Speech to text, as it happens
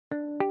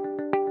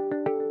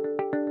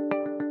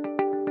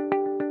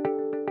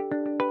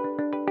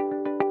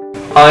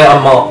Hi,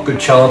 I'm Marc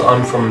Goodchild.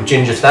 I'm from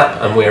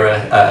Gingersnap, and we're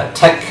a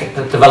tech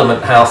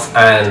development house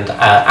and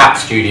app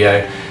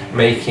studio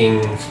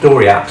making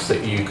story apps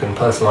that you can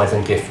personalise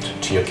and gift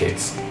to your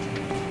kids.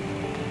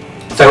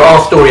 So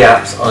our story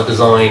apps are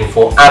designed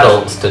for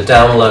adults to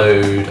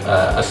download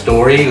a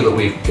story that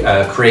we've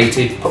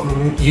created,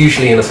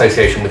 usually in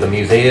association with a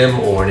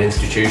museum or an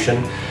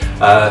institution,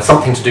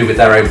 something to do with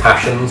their own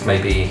passions,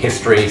 maybe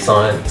history,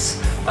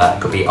 science, it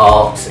could be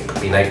arts, it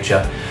could be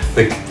nature.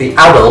 The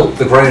adult,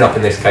 the grown-up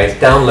in this case,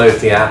 downloads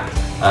the app,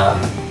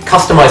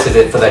 customises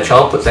it for their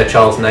child, puts their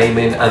child's name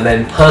in, and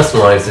then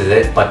personalises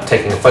it by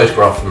taking a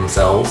photograph of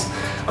themselves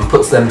and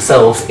puts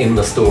themselves in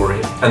the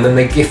story, and then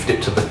they gift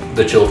it to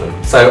the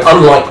children. So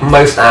unlike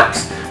most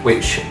apps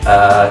which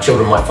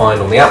children might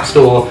find on the App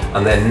Store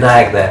and then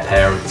nag their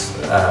parents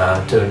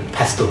to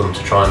pester them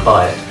to try and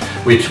buy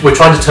it, we're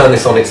trying to turn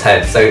this on its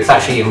head. So it's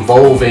actually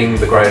involving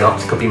the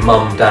grown-ups. It could be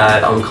mum,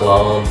 dad, uncle,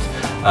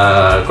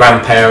 aunt,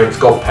 grandparents,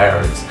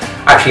 godparents.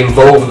 Actually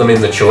involve them in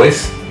the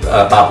choice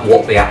about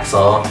what the apps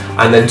are,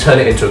 and then turn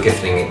it into a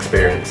gifting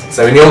experience.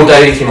 So in the old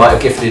days you might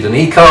have gifted an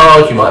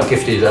e-card, you might have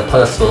gifted a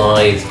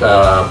personalised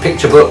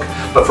picture book,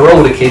 but for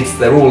older kids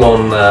they're all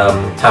on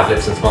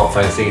tablets and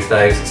smartphones these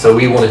days, so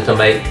we wanted to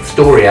make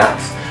story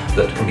apps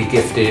that can be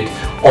gifted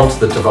onto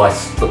the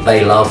device that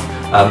they love,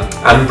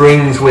 and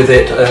brings with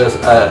it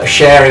a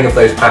sharing of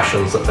those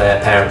passions that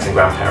their parents and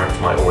grandparents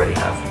might already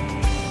have.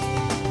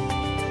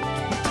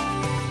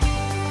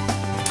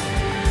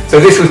 So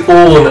this was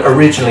born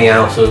originally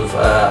out of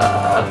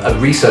a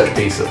research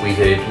piece that we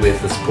did with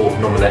the support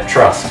of Nominate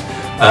Trust,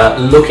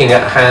 looking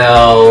at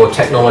how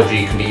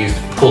technology can be used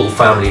to pull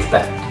families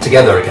back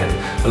together again.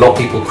 A lot of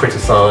people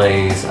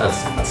criticise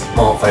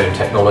smartphone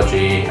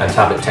technology and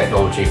tablet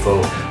technology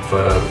for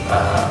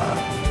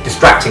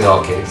distracting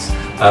our kids.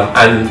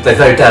 And there's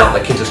no doubt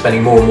that kids are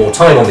spending more and more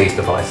time on these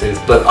devices,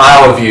 but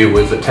our view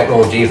was that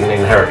technology isn't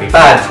inherently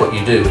bad, it's what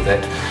you do with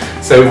it.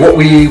 So what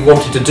we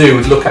wanted to do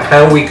was look at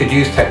how we could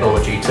use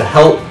technology to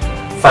help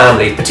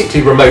families,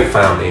 particularly remote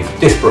families,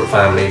 disparate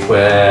families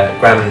where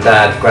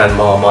granddad,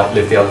 grandma might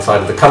live the other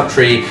side of the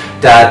country,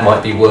 dad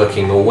might be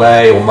working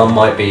away, or mum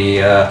might be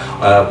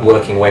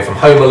working away from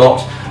home a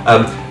lot,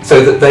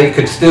 so that they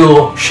could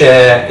still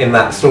share in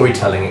that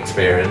storytelling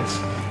experience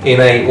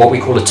in what we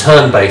call a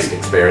turn-based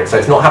experience. So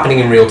it's not happening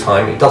in real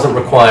time, it doesn't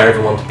require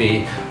everyone to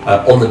be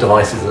on the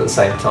devices at the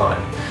same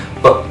time,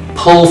 but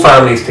pull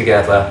families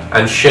together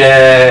and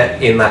share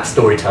in that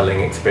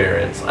storytelling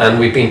experience. And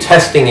we've been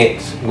testing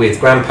it with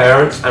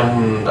grandparents,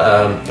 and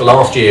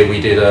last year we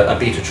did a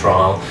beta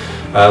trial,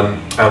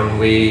 and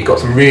we got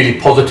some really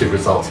positive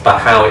results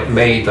about how it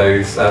made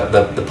those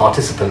the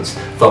participants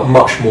felt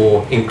much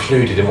more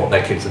included in what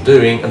their kids are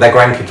doing and their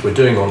grandkids were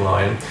doing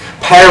online.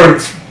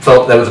 Parents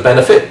felt there was a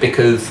benefit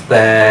because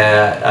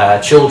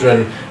their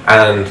children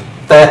and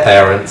their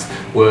parents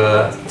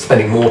were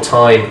spending more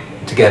time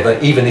together,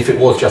 even if it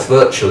was just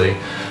virtually.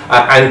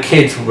 And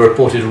kids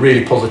reported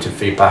really positive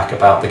feedback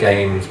about the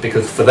games,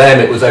 because for them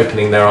it was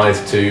opening their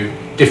eyes to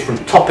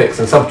different topics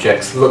and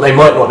subjects that they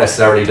might not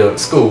necessarily do at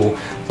school,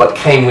 but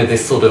came with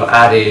this sort of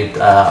added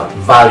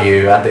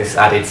value, this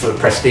added sort of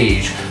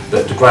prestige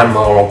that the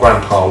grandma or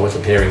grandpa was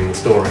appearing in the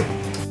story.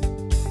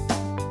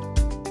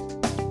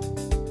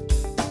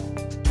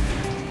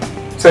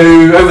 So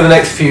over the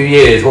next few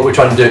years, what we're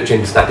trying to do at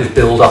Gingersnap is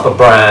build up a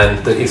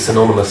brand that is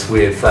synonymous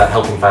with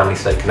helping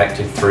families stay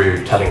connected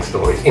through telling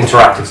stories,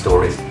 interactive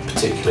stories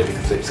particularly,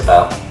 because it's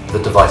about the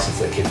devices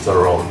that kids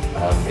are on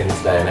in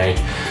this day and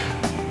age.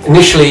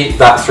 Initially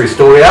that's through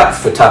story apps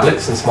for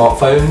tablets and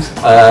smartphones.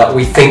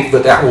 We think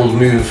that will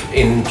move,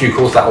 in due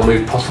course, that will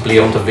move possibly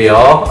onto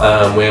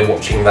VR. We're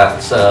watching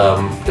that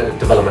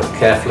development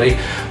carefully.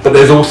 But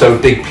there's also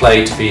a big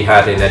play to be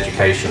had in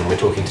education. We're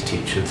talking to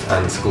teachers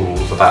and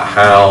schools about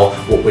how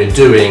what we're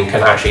doing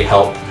can actually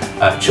help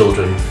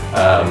children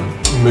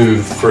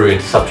move through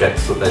into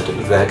subjects that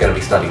they're going to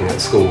be studying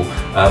at school,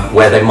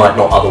 where they might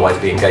not otherwise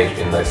be engaged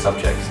in those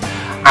subjects.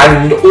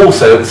 And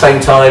also at the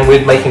same time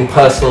we're making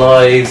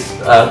personalised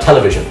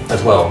television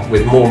as well,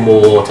 with more and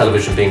more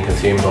television being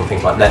consumed on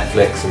things like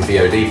Netflix and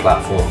VOD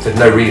platforms. There's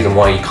no reason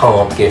why you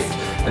can't gift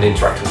an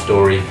interactive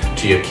story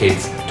to your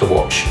kids to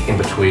watch in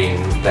between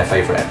their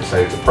favourite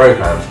episodes of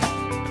programmes.